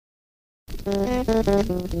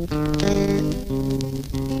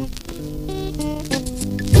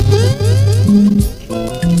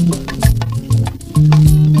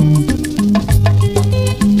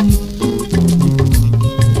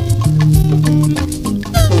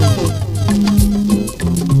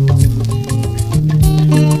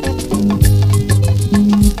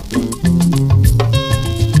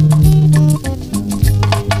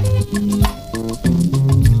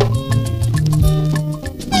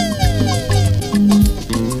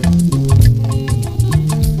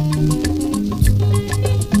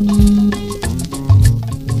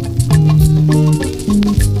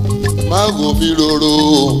Mawomi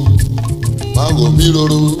Roro, Mawomi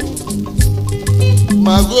Roro,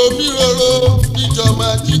 Mawomi Roro, níjọ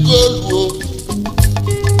máa jí góòlù o.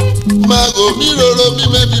 Mawomi Roro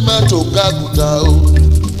mímẹ́ bí máa tó kákùtà o.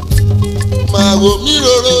 Mawomi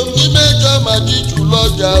Roro mímẹ́jọ máa jí jù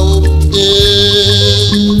lọ́jà o.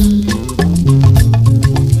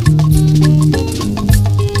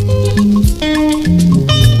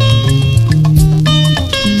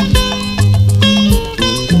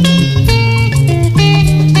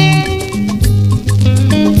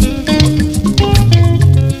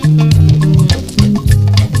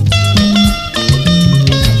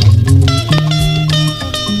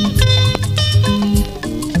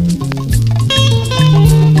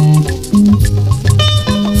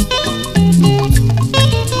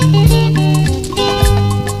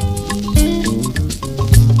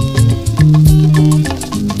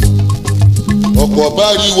 Ọ̀pọ̀ bá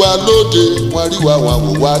rí wa lóde, wọ́n rí wa wọn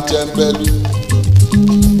wò wá tẹ́ńbẹ́lú.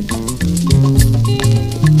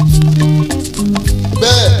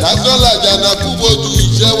 Bẹ́ẹ̀ lásán làjànà kú bójú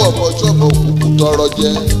iṣẹ́ wọ̀pọ̀ ṣọ́bọ̀ òkùnkù tọrọ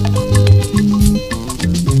jẹ.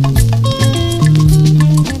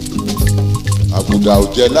 Àbùdá ò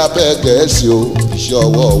jẹ lábẹ́ Gẹ̀ẹ́sì o, iṣẹ́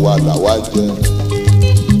ọwọ́ wa làwa jẹ.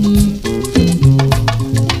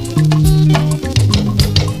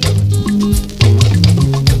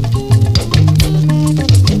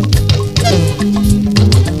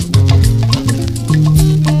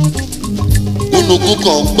 Olùkú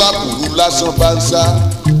kan ń gbá kùrú lásán bá ń sá,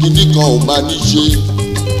 kíní kan ò máa ní ṣe.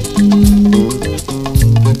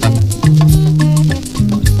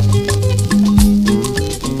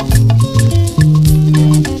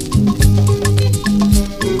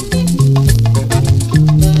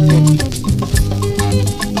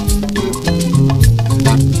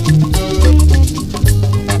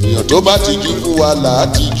 Èèyàn tó bá ti jú fún wa là á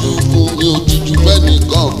ti jú fún, mi ò ti jú fẹ́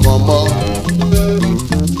nìkan kan mọ́.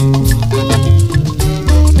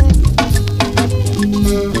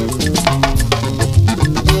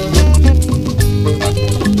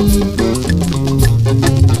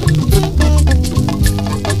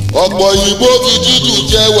 Ọ̀pọ̀ òyìnbó fi jíjù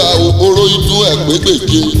jẹ́ wà òkúrò inú ẹ̀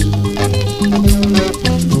pégbèje.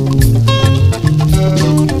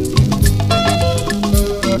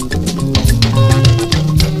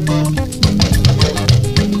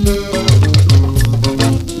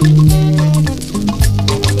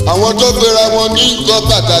 Àwọn tó gbéra wọn ní nǹkan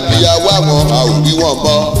pàtàkì àwa wọn a ò rí wọn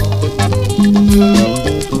mọ́.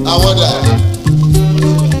 Àwọn dà.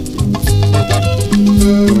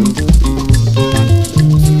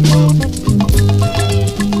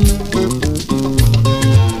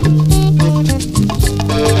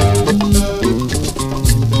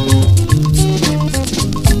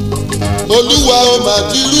 Olúwa ó máa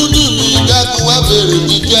ti rúdù mi dákun wá bèrè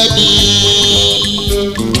mi jẹ́ mi.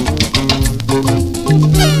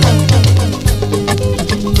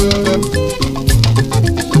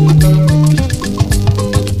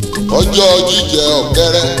 Ọjọ́ jíjẹ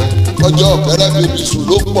ọ̀kẹ́rẹ́, ọjọ́ ọ̀kẹ́rẹ́ bèbí sùn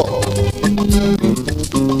ló pọ̀.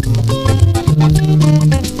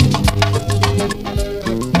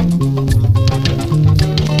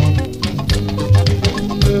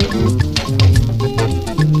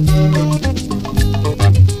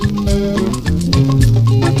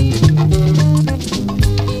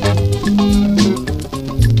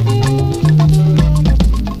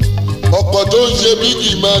 Ọ̀pọ̀ tó ń ṣe bí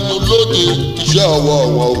ìmánu lóde, iṣẹ́ ọwọ́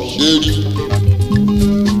wọn ò ṣe rí.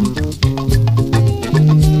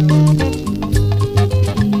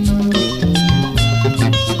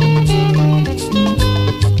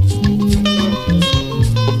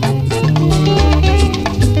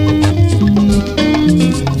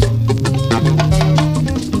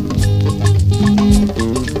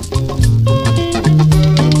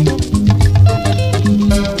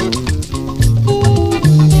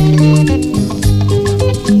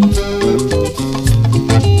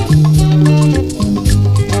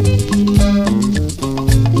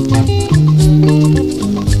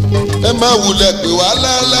 Má wulẹ̀ pé wá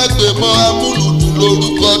lálágbè mọ́ amúlùdù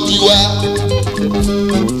lórúkọ tiwa.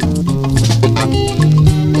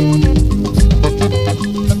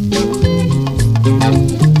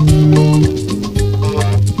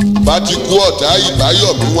 bá ti kú ọ̀tá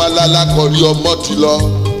ìbáyọ̀mí wá lálákọ̀ọ́rí ọmọ ti lọ.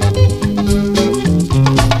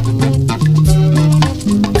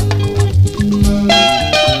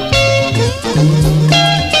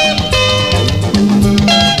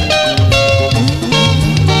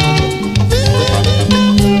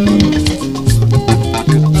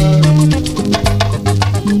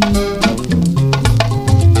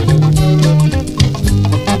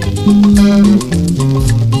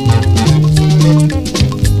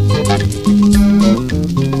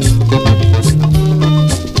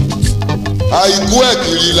 àìkú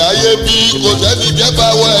ẹ̀kìrì láyé bí kò sẹ́ni jẹ́ bá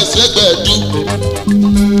wọ ẹsẹ̀ gbẹ̀dú.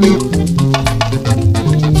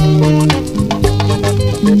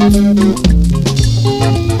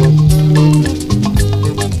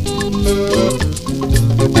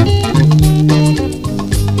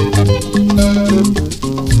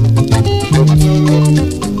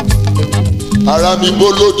 ara mi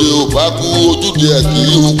bólóde ò bá kú ojúde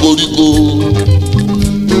ẹ̀kìrì ń koríko.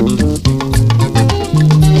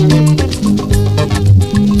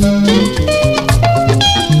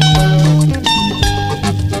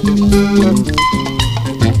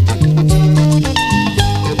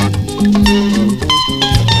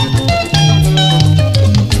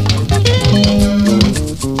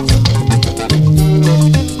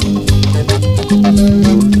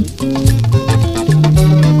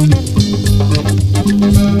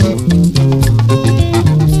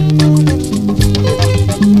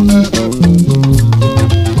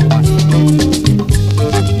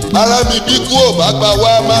 ara mi bí kú ò bá gbà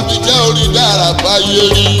wá má fi jẹ́ orí dára báyé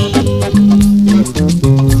rí.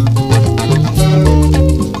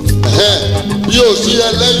 bí o sí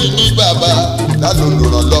ẹlẹ́yìn ní bàbá lálọ́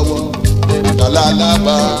olùrànlọ́wọ́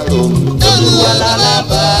lálàlábàárò. Olúwa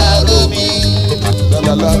lálábàárò mi.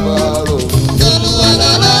 lálàlábàárò. Olúwa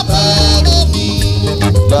lálábàárò mi.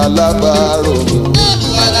 lálàbàárò.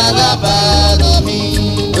 Olúwa lálábàárò mi.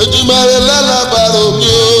 Èjìmàrè lálàbàárò mi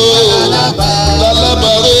o.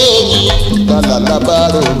 lálàbàárò mi.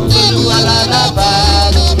 lálàlábàárò mi. Olúwa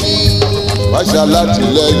lálábàárò mi. wáṣà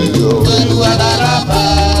látìlẹ́yìn o. Olúwa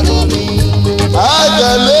lálábàárò mi.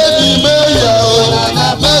 àjàlẹ́ ni mẹ́yà o.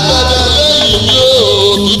 mẹ́gbẹ̀dẹ̀ lẹ́yìn mi o.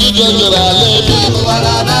 dúdú jẹjẹrẹ alẹ́ mi. Olúwa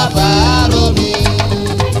lálábàárò mi.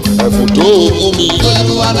 ẹ̀fù tó ogún mi.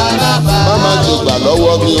 Olúwa lálábàárò mi. máma ti gbà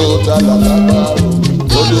lọ́wọ́ mi o. lálàlábàárò.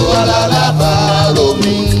 Olúwa lálábàárò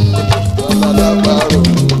mi. lálàlábàárò.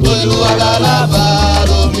 Olúwa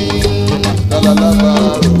lálábàárò mi.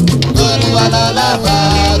 lálàlábàárò. Olúwa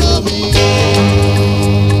lálábàárò mi.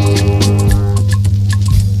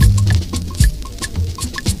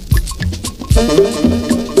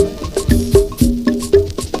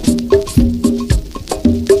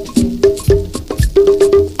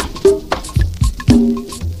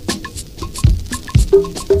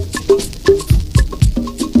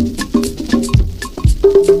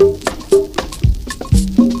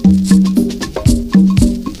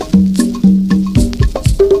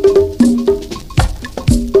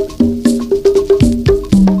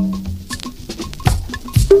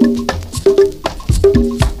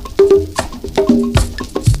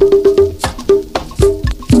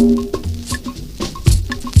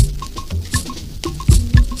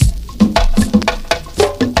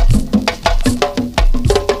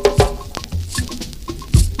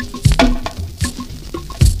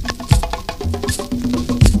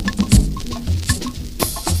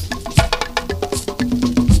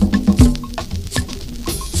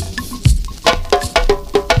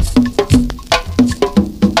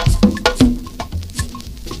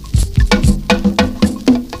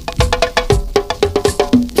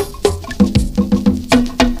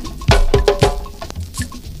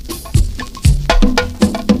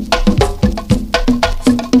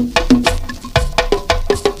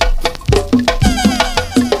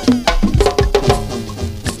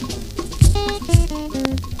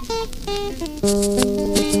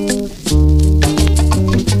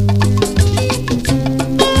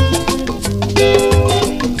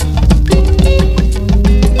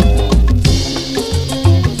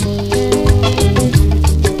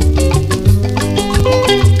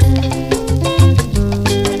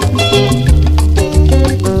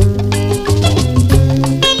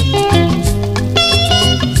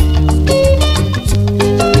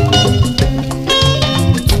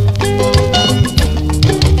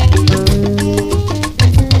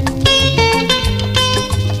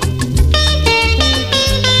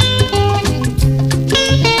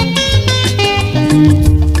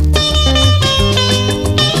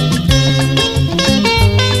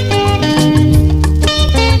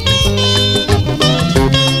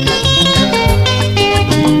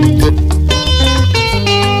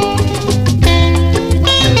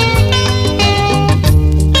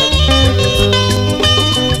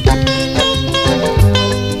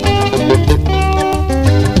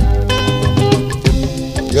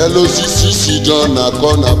 Yellow CC done a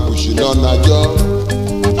corner pushing on a jaw.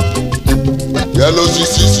 Yellow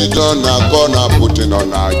CC done a corner putting on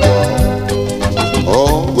a jaw.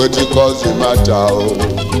 Oh, what it cause the matter? Oh,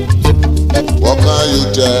 what can you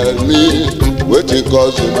tell me? What it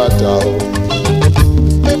cause the matter?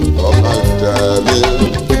 Oh, what can you tell me?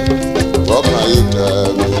 What can you tell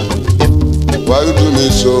me? Why you do me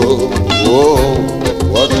so? Oh,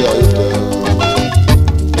 what can you tell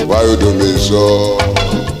me? Why you do me so?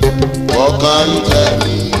 What can you tell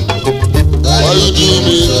me? Why you do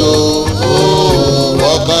me so? Oh,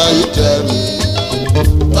 what can you tell me?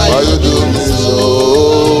 Why you do me so?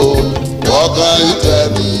 What can you tell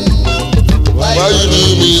me? Why you do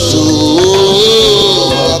me so? Oh,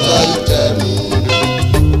 what can you tell me?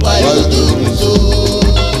 Why you do me so?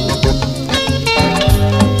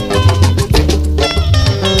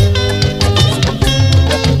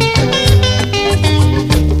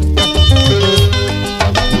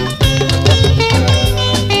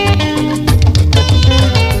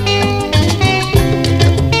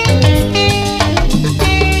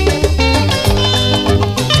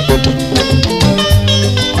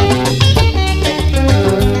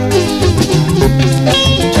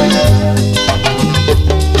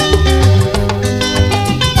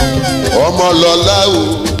 Ọmọlọ́lá o,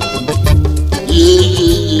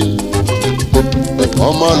 yeyeye.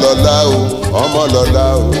 Ọmọlọ́lá o, ọmọlọ́lá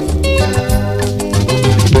o.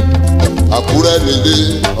 Àkúrẹ́ nílé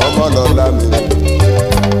ọmọlọ́lá mi.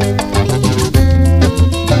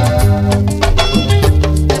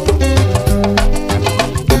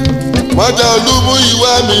 Mọ́jà olúmú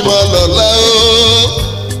ìwà mi mọ́lọ́lá o.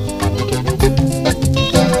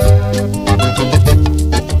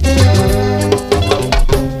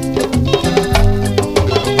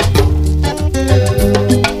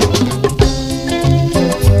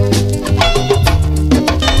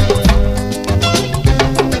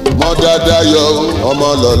 Dayo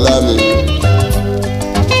ọmọlọ́lá mi.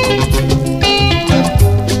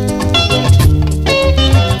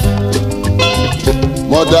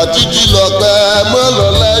 Mọ̀dà títí lọ́pẹ́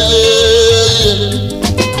mọ́lọ́lá yéyé.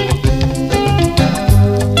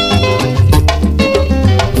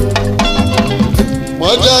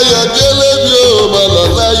 Mọ̀dà yọ̀dẹ́lẹ́ bí ó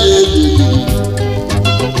mọ́lọ́lá yéyé.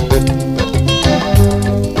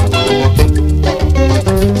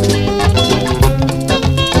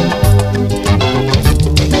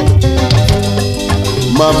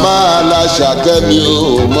 Màmá aláṣàkẹ́mi ò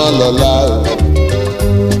mọ́lọ́lá.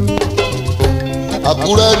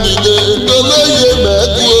 Àkúrẹ́ nílé tó lóye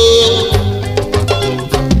mẹ́kú o.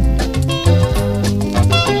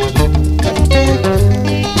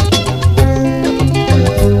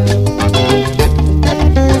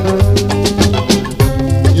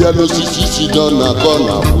 Yellow CC done a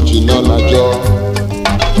corner putting on a jaw.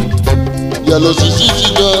 Yellow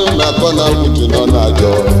CC done a corner putting on a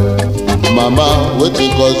jaw. Mama, wetin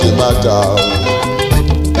cause the matter?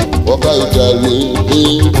 What can you tell me?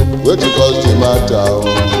 Wetin cause the matter?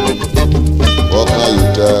 What can you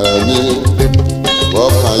tell me?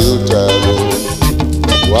 What can you tell me?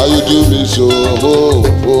 Why you do me so? Oh,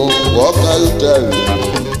 oh, what can you tell me?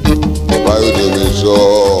 Why you do me so?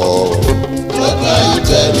 What can you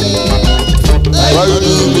tell me? Why you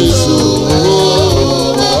do me so?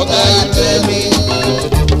 Oh, what can you tell me?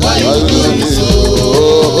 Why you do me so?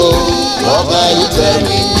 What can you tell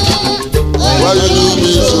me? Why you do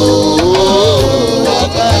me so? What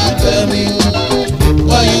can you tell me?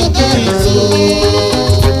 Why you do me so?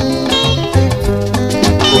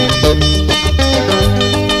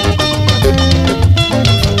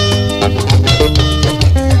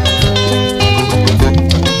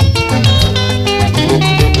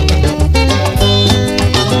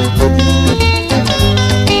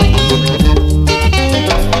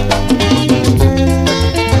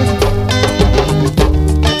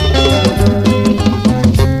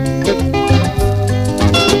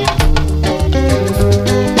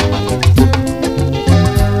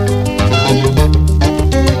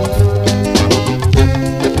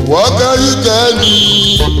 What can you tell me?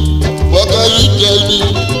 What can you tell me?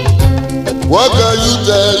 What can you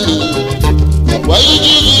tell me? Why you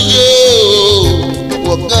do me so?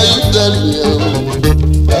 What can you tell me?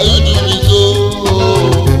 Why you do me so?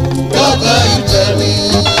 What can you tell me?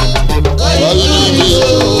 Why you do me so?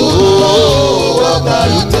 What can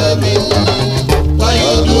you tell me? Why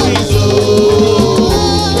you do me so?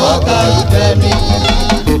 What can you tell me?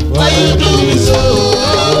 Why you do me so?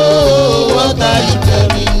 What can you tell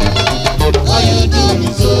me? Why you do me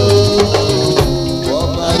so?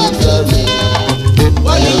 What can you tell me?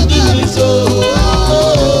 Why you do me so?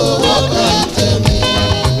 What can you tell me?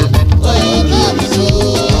 Why you do me so?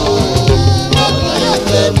 What can you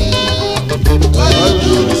tell me?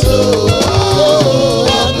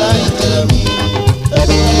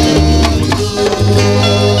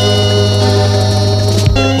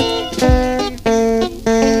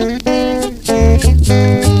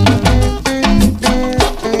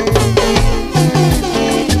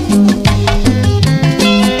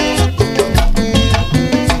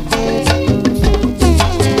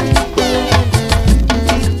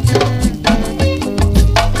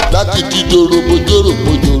 alákìtì jòròbó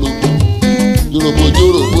jòròbó jòròbó jòròbó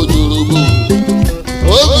jòròbó jòròbó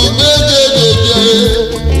òbí méjèèjì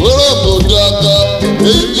wọ́rọ̀bù dàgbà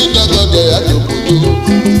èyí tí dàgbàdà àjòkòjò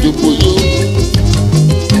jòkòjò.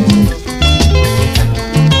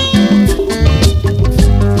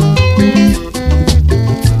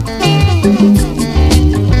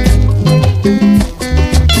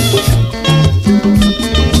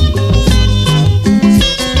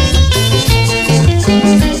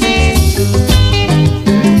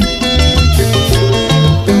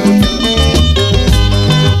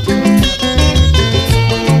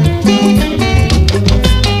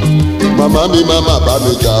 Màmá mi máma bá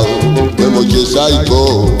mi jà o pé mo ṣe ṣáìgbó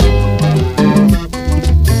o.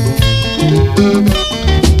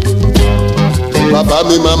 Bàbá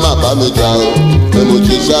mi máma bá mi jà o pé mo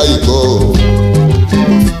ṣe ṣáìgbó o.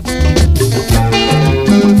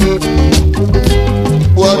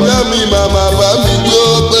 Bọ̀dá mi máma bá mi jó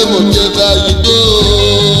pé mo ṣe ṣáìgbó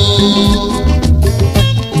o.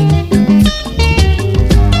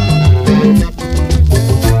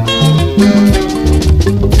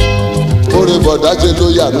 Bọ̀dá ṣe ló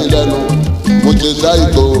yà mí lẹ́nu mo ṣe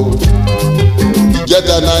ṣáìgbó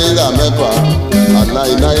ìjẹta náírà mẹ́fà àná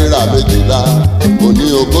náírà méjìlá òní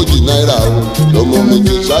ogójì náírà o ló mú mi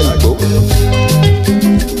ṣe ṣáìgbó.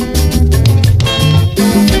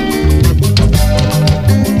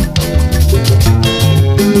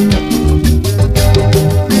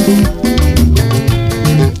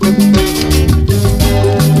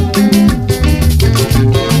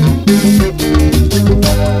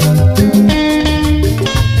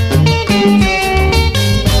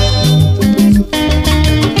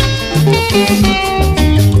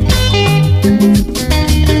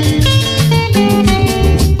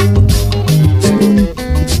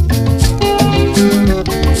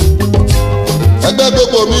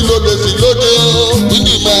 Mi ló lè sí lóde o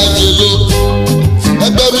nídìí máa jẹ ló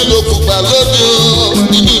ẹgbẹ́ mi ló pupa lóde o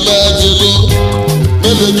nídìí máa jẹ ló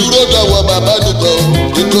mẹ́lẹ̀ dúró dọ̀wọ́ bàbá nìkan o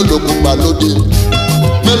nítorí ló pupa lóde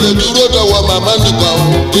mẹ́lẹ̀ dúró dọ̀wọ́ màmá nìkan o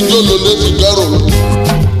nítorí ló lè sí dọ́rùn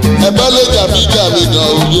ẹ̀bá lè jàmí gan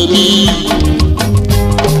òye mi.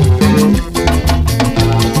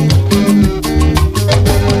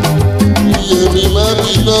 Iye mi máa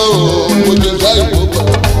bí náà o mo jẹ láì kó gbà.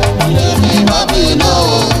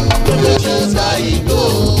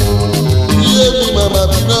 Iye mi mama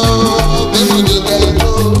bi náà bẹ́ẹ̀ ni ká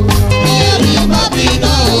ìgbó. Iye mi má bi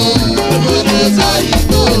náà olóde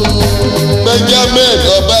sáyìgbó. Benjamin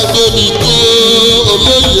ọba gbé mi kú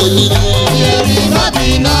olóyè mi kú. Iye mi má bi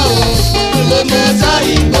náà olóde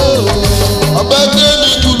sáyìgbó. Ọba gbé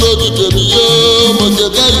mi kú lójú tèmi yóò mo jẹ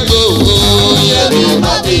ká ìgbó. Iye mi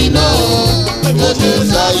má bi náà olóde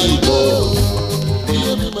sáyìgbó.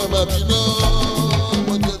 Iye mi mama bi náà.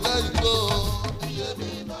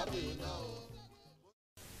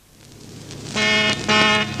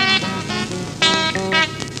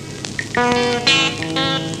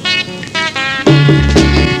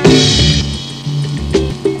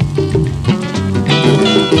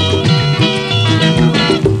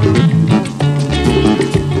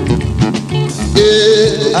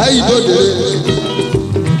 Ayibode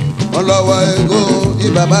ọlọ́wọ́ ego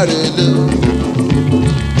ìbàbá rẹ̀ lé o.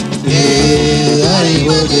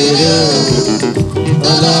 Ayibode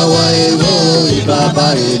ọlọ́wọ́ ego ìbàbá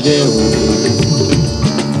rẹ̀ lé o.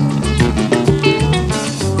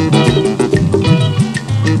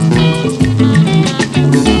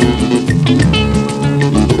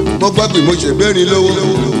 Mo gbọ́ pé mo ṣègbérin lówó.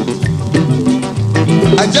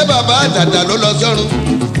 Àjẹ́ bàbá àtàtà ló lọ sọ́run.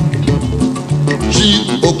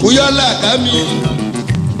 Òkúyọ́lá kámi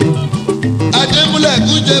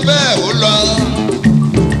Adémúlẹ̀kùn jẹ bẹ́ẹ̀ ó lọ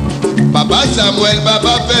bàbá Samuel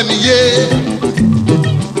bàbá Fẹ́mi yé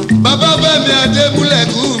bàbá Fẹ́mi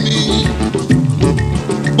Adémúlẹ̀kùn mi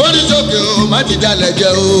bóníṣòkè o má ti dalẹ̀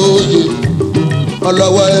jẹ́ òye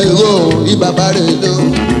ọlọ́wọ́ èrò ìbàbá rẹ̀ lọ.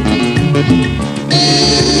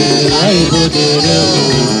 Ayibode rẹ̀ o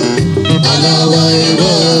ọlọ́wọ́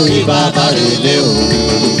èrò ìbàbá rẹ̀ lẹ́ o.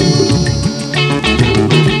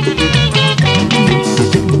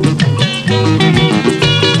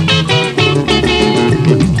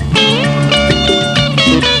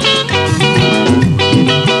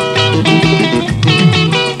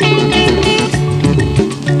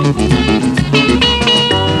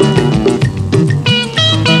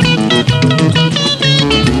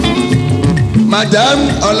 Madam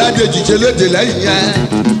Ọládèjì ṣe lóde lẹ́yìn yẹn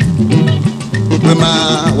pé máa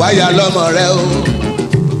wáyà lọ́mọ rẹ o.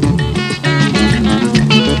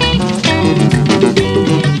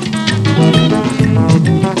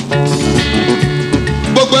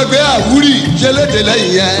 Gbogbo ẹgbẹ́ àwúrì ṣe lóde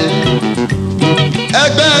lẹ́yìn yẹn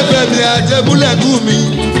ẹgbẹ́ ẹgbẹ́ mi àjẹmúlẹ̀kùn mi.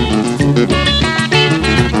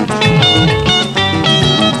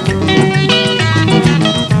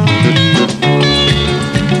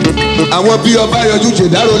 àwọn bí ọba yọjú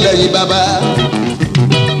ṣèdárò lẹ́yìn bàbá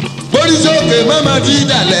borí sókè mọ́mọ́ tí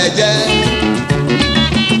ìdàlẹ̀ jẹ́.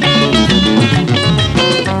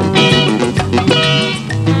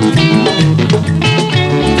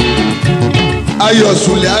 ayọ̀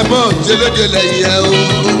sùlẹ̀ àmọ́ ṣẹlẹ́dẹ̀ lẹ́yìn ẹ o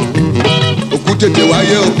òkú tètè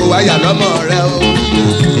wáyé oko wáyà lọ́mọ rẹ o.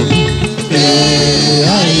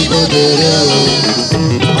 àìkòdè rẹ o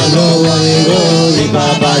ọlọ́wọ́ èrò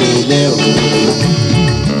ìbàbá ilé o.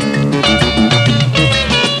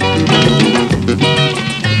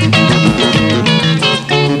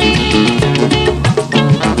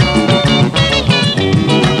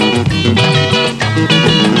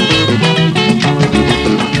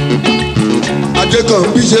 kan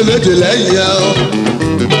bí ṣe léde lẹ́yìn ẹ o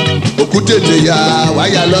òkú tètè yá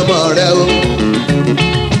wáyà lọ́mọ rẹ o.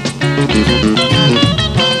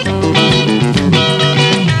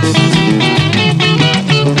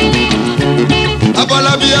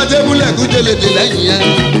 Abọ́lábí Adébúlẹ̀kú jẹlẹ̀dẹ̀ lẹ́yìn ẹ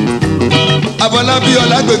Abọ́lábí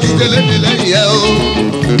Ọlágbèkí jẹlẹ̀dẹ̀ lẹ́yìn ẹ o.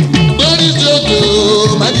 Bórí sókè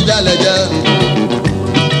o má dídá lẹ́jẹ̀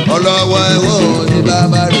ọlọ́wọ́ ẹ̀wọ̀n ní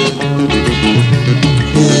bàbá rẹ̀.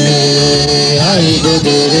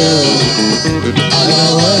 àìkòdè rẹ o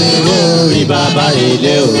ọlọ́wọ́ èrò ìbàbá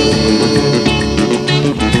ilé o.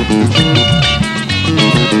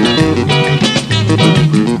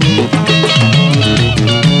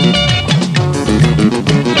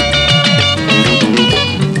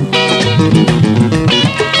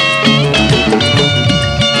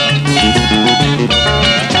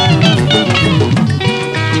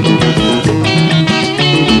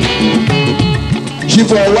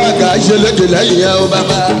 Fọwọ́ àgà ìṣẹ̀lẹ̀dẹ̀ lẹ́yìn ẹ o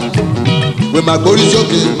bàbá wẹ̀ má gbórí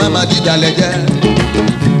sókè má má dídà lẹ́jẹ̀.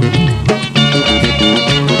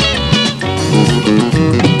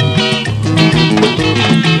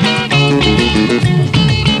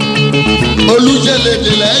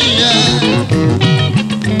 Olùṣẹ̀lẹ̀dẹ̀ lẹ́yìn ẹ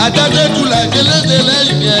Adájẹ́tulà ìṣẹ̀lẹ̀dẹ̀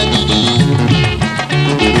lẹ́yìn ẹ gidi.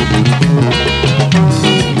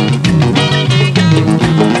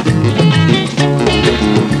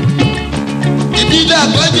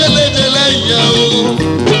 Ìdàgbọ́ jẹlẹdẹ lẹ́yìn ẹ o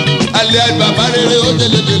alẹ́ bàbá rere ó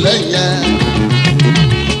jẹlẹdẹ lẹ́yìn ẹ.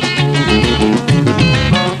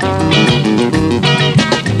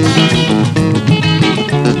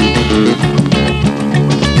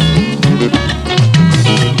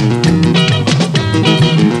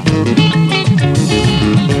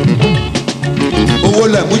 Owó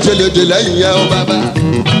lẹ̀mú jẹlẹdẹ lẹ́yìn ẹ o bàbá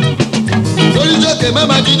orí sókè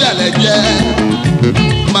mẹ́ma dídà lẹ́jẹ̀.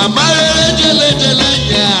 Màmá rere jẹlẹjẹlẹ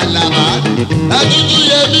yẹ àlàbà àdúdú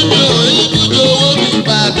yẹ mímí o ìdúdú owó mi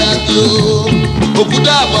pàtàkì o.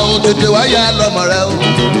 Òkúta àbọ̀ ò tètè wáyà lọ́mọ rẹ o.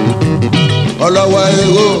 Ọlọ́wọ́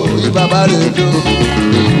èrò ìbàbá rẹ̀ dò.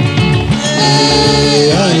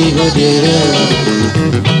 àìkòdè rẹ o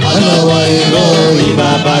ọlọ́wọ́ èrò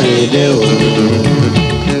ìbàbá rẹ̀ dé o.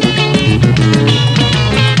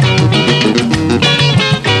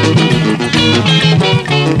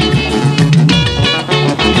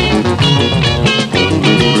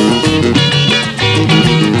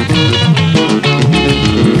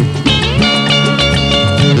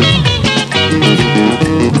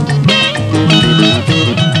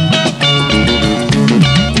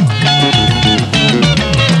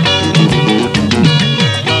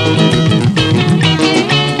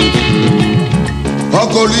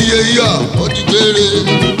 Ọkọ̀ oríye yíyọ ó ti gbére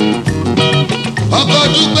ọkọ̀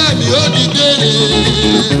dúpẹ́ mi ó ti gbére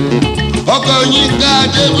ọkọ̀ Yínká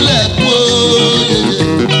Adébúlẹ̀kú òye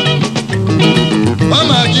wọ́n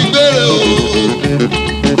máa ti gbére o.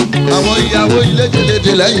 Àwọn ìyàwó ilé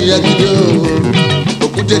jẹlẹdẹ lẹ́yìn yẹn gidi o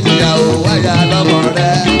òkú tètè yàwó wáyà lọ́mọ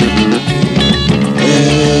rẹ.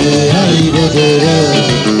 àìkòdè rẹ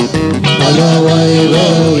o ọlọ́wọ́ èrò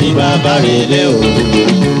ìbàbá rẹ̀ dé o.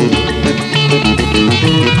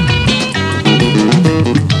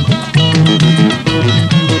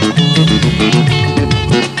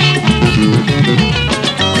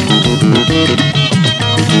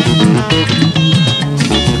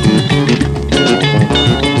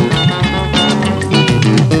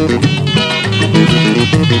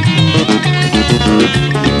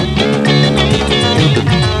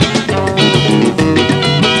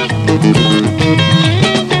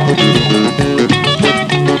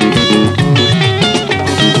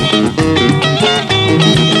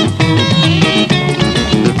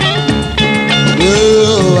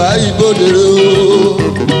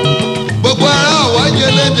 Gbogbo ara ọ̀wá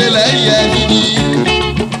jẹlẹdẹ lẹ́yìn ẹ gidi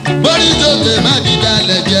borí sókè má dídá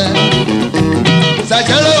lẹ́jẹ̀.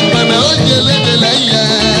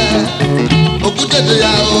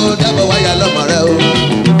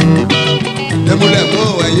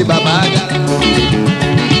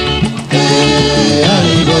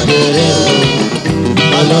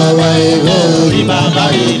 bàbá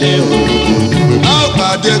ilé o. A ó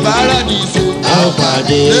pàdé Paradise. A ó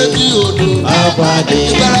pàdé létí odò. A ó pàdé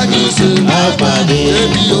Paradise. A ó pàdé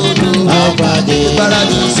létí odò. A ó pàdé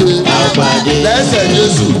Paradise. A ó pàdé lẹ́sẹ̀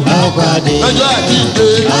Jésù. A ó pàdé lọ́jọ́ àjíǹde.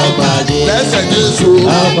 A ó pàdé lẹ́sẹ̀ Jésù.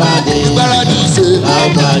 A ó pàdé Paradise. A ó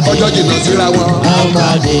pàdé ọjọ́ jìnnà síra wọn. A ó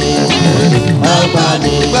pàdé A ó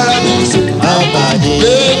pàdé Paradise. A ó pàdé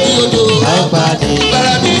létí odò. A ó pàdé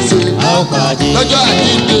Paradise. A ó pàdé lọ́jọ́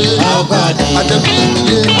àjíǹde. A ó pàdé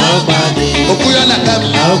àtẹ̀kùnlé. A ó pàdé òkú yọ̀nà kámi.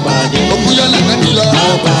 A ó pàdé òkú yọ̀nà kámi lọ. A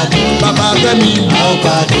ó pàdé bàbá Fẹ́mi. A ó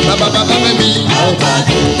pàdé bàbá Fẹ́mi. A ó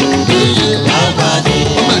pàdé A ó pàdé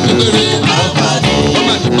ọmọ àdúgbèrè. A ó pàdé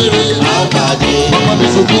ọmọ àdúgbèrè. A ó pàdé ọmọ mi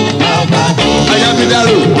sọkú. A ó pàdé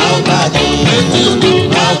ayámídárò. A ó pàdé létí odò.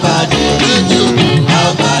 A ó pàdé létí odò. A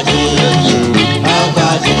ó pàdé A ó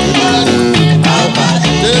pàdé A ó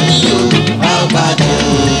pàdé létí odò. A ó pàdé.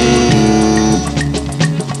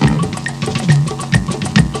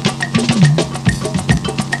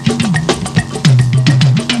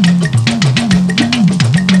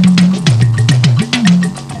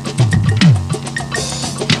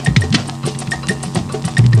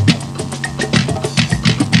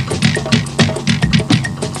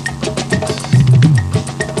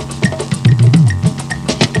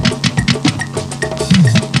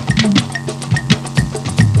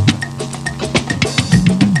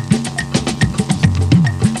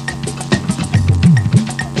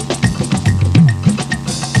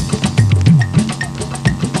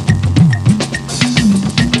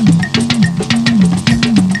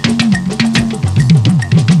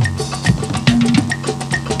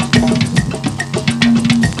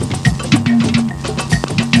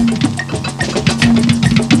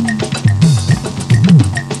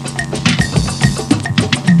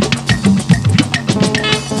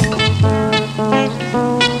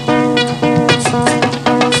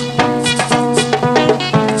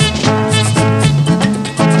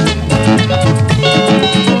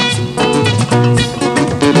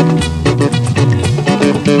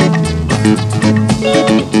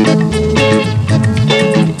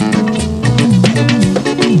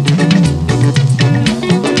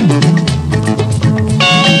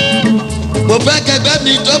 mo fẹ́ kẹgbẹ́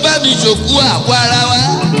mi tó bá mi ṣòkú àwọ̀ ara wa.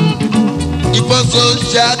 ìbọn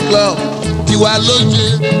social club tiwa lóye.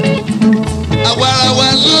 àwọ̀ ara wa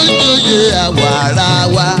ló ń joyè àwọ̀ ara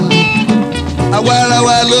wa. àwọ̀ ara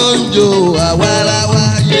wa ló ń jo àwọ̀ ara wa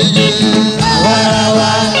yeye. Àwa ara wa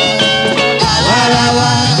àwa ara wa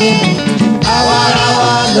àwa ara wa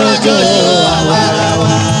lójó àwa ara wa.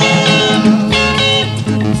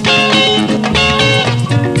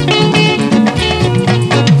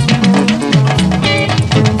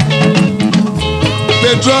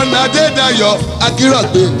 Petron Adédayọ̀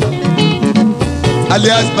Akírọ̀gbé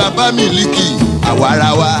alias Baba Miliki àwọ̀ ara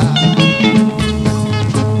wa.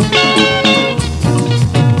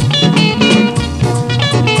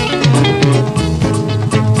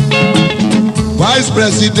 Vice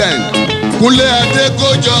President Kúnlé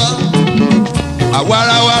Adékójọ àwọ̀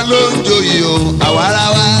ara wa ló ń joyè o àwọ̀ ara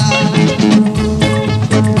wa.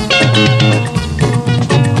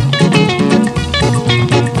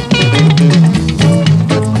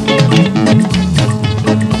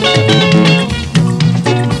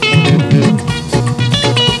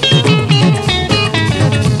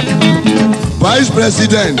 Vice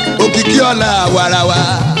President Òkìkíọlá àwọ̀ ara wa.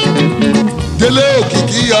 Délé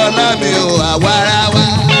Òkìkíọlá mi ò àwọ̀ ara wa.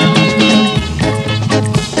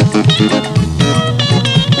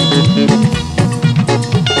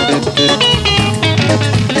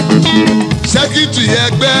 Sẹ́kítì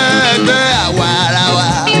ẹgbẹ́ àwọ̀ ara wa.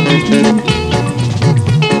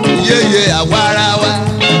 Yéye àwọ̀ ara wa.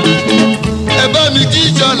 Ẹ bá mi kí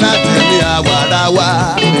Ṣọlá tèmi àwọ̀ ara wa.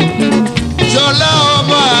 Ṣọlá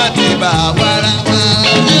ọmọ Àtìbà àwọ̀ ara wa.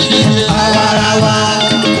 Àwa ara wa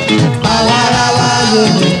àwa ara wa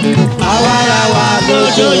lójó àwa ara wa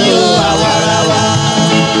lójó àwa ara wa.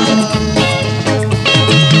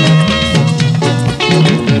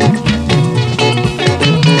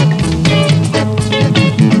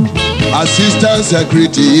 Assistant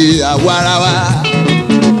Secretary àwọ̀ ara wa.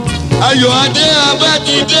 Ayọ̀ Adé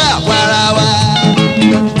Abájídé àwọ̀ ara wa.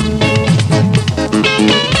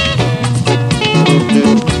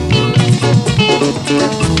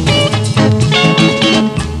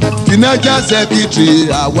 Financial Secretary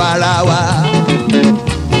àwọ̀ ara wa.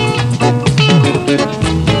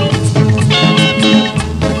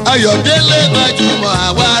 Ayọ̀délé Gbajúmọ̀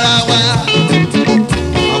àwọ̀ ara wa.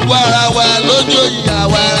 Àwọ̀ ara wa lójó yìí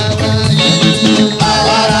àwọ̀ ara wa.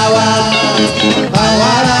 Àwa ara wa àwa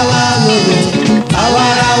ara wa lójó àwa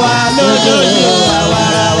ara wa lójó àwa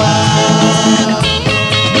ara wa.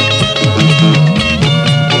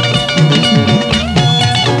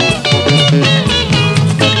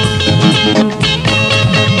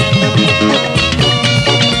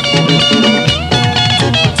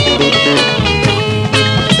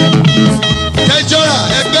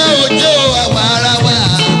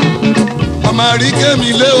 Àrí kémi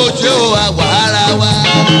lé oṣé o àwa ara wa.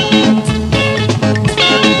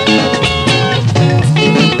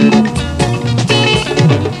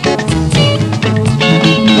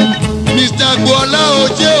 Mr. Agboola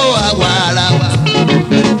oṣé o àwa ara wa.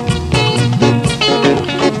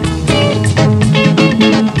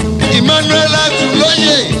 Emmanuel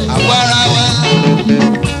Atúlóyè àwa ara wa.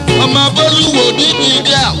 Ọmọ Bólúwo dídí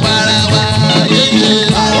àwa ara wa.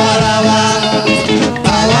 Àwa ara wa,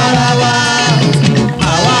 àwa ara wa,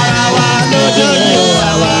 àwa ara wa lójú ni o,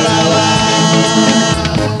 àwa ara wa.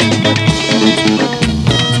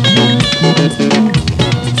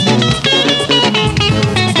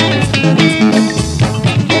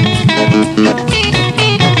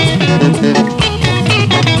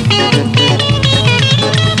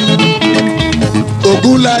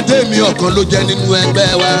 Ògúnládé mi ọ̀kan ló jẹ́ nínú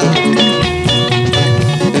ẹgbẹ́ wa.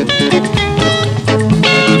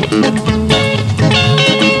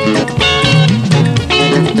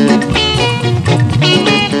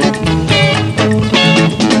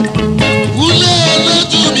 Kúlé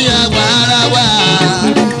olójú mi àwa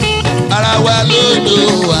ara wa lódò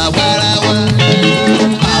àwa ara wa.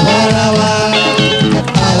 Àwa ara wa,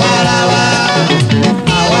 àwa ara wa,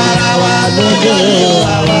 àwa ara wa lójú ni o,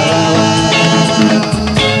 àwa ara wa.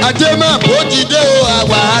 Ajé máa bó ti dé o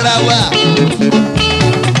àwa ara wa.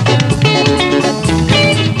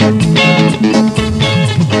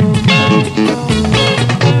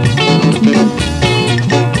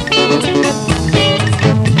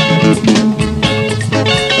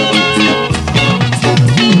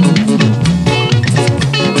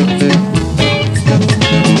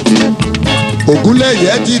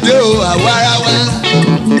 Ògúnlẹ̀yẹ ti dé o àwa ara wa.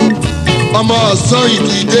 Ọmọ ọ̀sán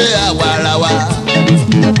ìdílé àwa ara wa.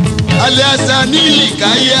 Aliasa ní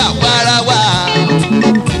ìkáyé àwa ara wa.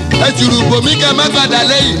 Ẹ jùrù bòmí kẹ́ má gbàdá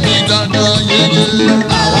lẹ́yìn ní dandan yẹyẹ.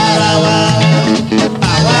 Àwa ara wa,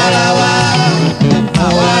 àwa ara wa,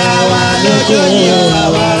 àwa ara wa lójú ni o,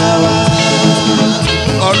 àwa ara wa.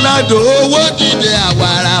 Orlando owó dìde àwa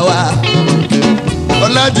ara wa.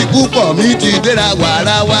 Ọládìpúpọ̀ mi ti dé àwa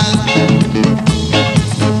ara wa.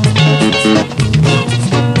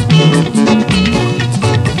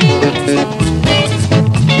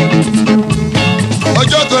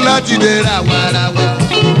 Ọjọ́ kan láti dé àwa ara wa.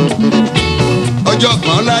 Ọjọ́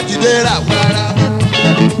kan láti dé àwa ara wa.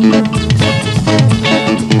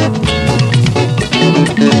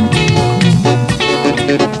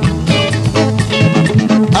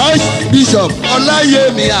 Archbishop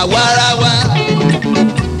Ọláyẹmí àwa ara wa.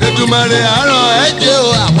 Èdùmàrè àràn ẹ̀jẹ̀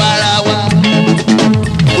o àwa ara wa.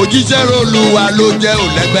 Òjíṣẹ́ Olúwa ló jẹ́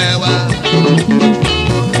òlẹ́gbẹ́ wa.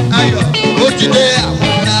 Ayọ̀ ó ti dé àwa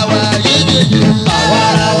ara wa yéyéyé. Àwa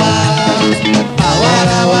ara wa, àwa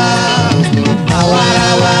ara wa, àwa ara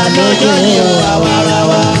wa lójú ni o, àwa ara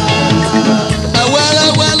wa. Àwa ara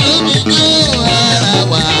wa ló ní jó ara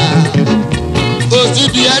wa.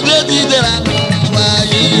 Òsibí adé ti dé àwa ara wa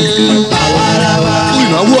yéyé. Àwa ara wa,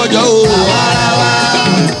 Ìnáwó ọjọ́ o. àwa ara wa,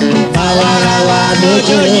 àwa ara wa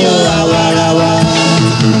lójú ni o, àwa ara wa.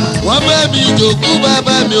 Wọ́n bá mi jòkú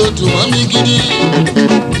bàbá mi ò dùn mọ́ mi gidi.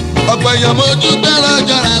 Ọ̀pọ̀ èèyàn mo dúpẹ́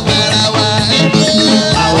lọ́jọ́ ra gbàrà wa.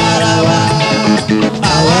 Àwa ara wa,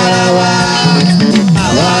 àwa ara wa,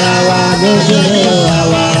 àwa ara wa lójú ni o,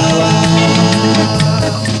 àwa ara wa.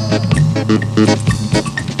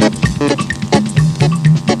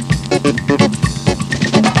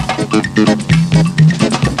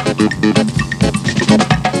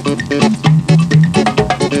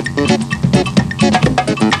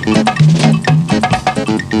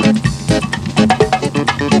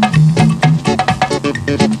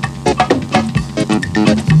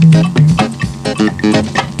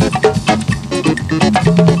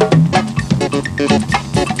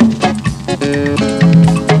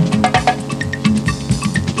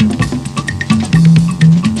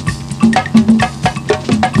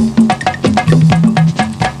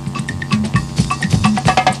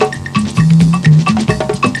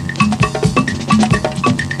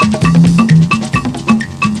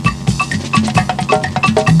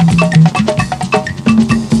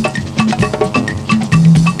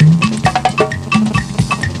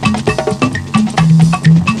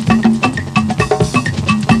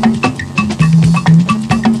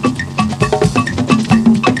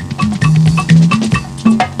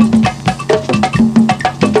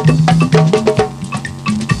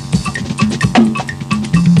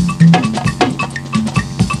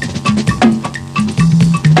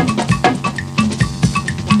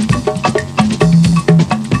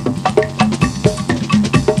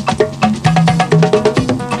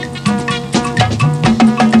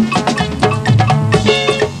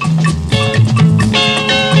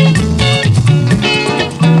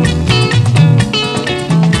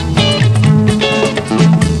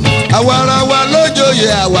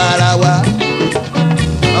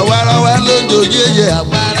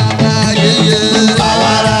 àwarawa yeye.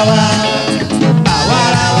 Àwarawa,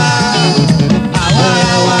 àwarawa,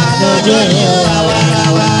 àwarawa lójú ni o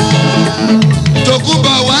àwarawa.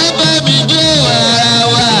 Tòkunbọ̀ wá bá mi gbé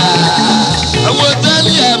àwarawa. Àwọn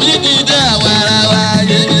tálí àmì dídá àwarawa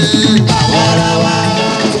yeye. Àwarawa,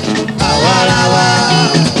 àwarawa,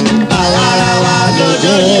 àwarawa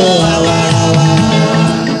lójú ni o àwarawa.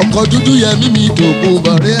 Ọkọ̀ dúdú yẹmí mi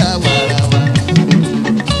Tòkunbọ̀ rí àwarawa.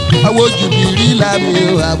 Àwọn jùbìrí làmì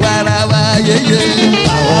àwarawa yeye.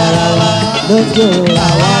 Àwarawa lójú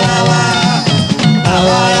àwarawa,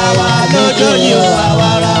 àwarawa lójú ni o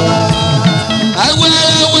àwarawa.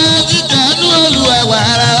 Àwarawa dídánú olú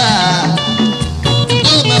àwarawa.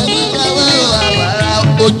 Ó máa ń wá àwarawa.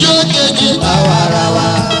 Òjò kejì Àwarawa,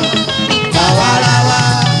 àwarawa,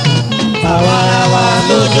 àwarawa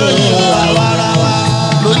lójú ni o àwarawa.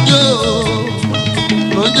 lójó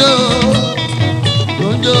lójó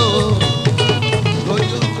lójó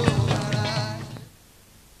lójó.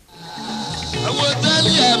 Àwọn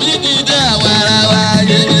tálí àmì dídá àwarawa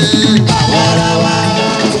yeye. Àwarawa,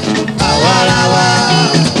 àwarawa,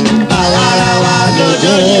 àwarawa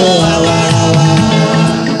lójú ni o àwarawa.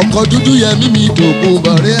 Ọkọ̀ dúdú yẹmí mi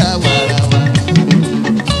Tòkunbọ̀ rí àwarawa.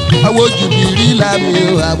 Àwọn jùbìrí làmì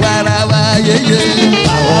àwarawa yeye.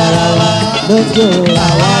 Àwarawa lójú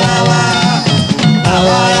àwarawa,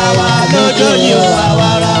 àwarawa lójú ni o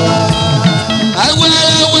àwarawa.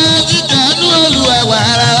 Àwarawa dídánú olú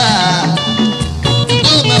àwarawa.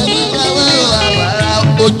 Ó máa ń wá àwarawa.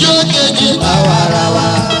 Òjò kejì Àwarawa,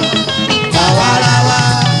 àwarawa,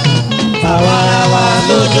 àwarawa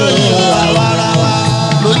lójú ni o àwarawa.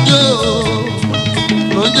 lójó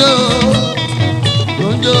lójó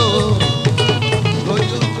lójó.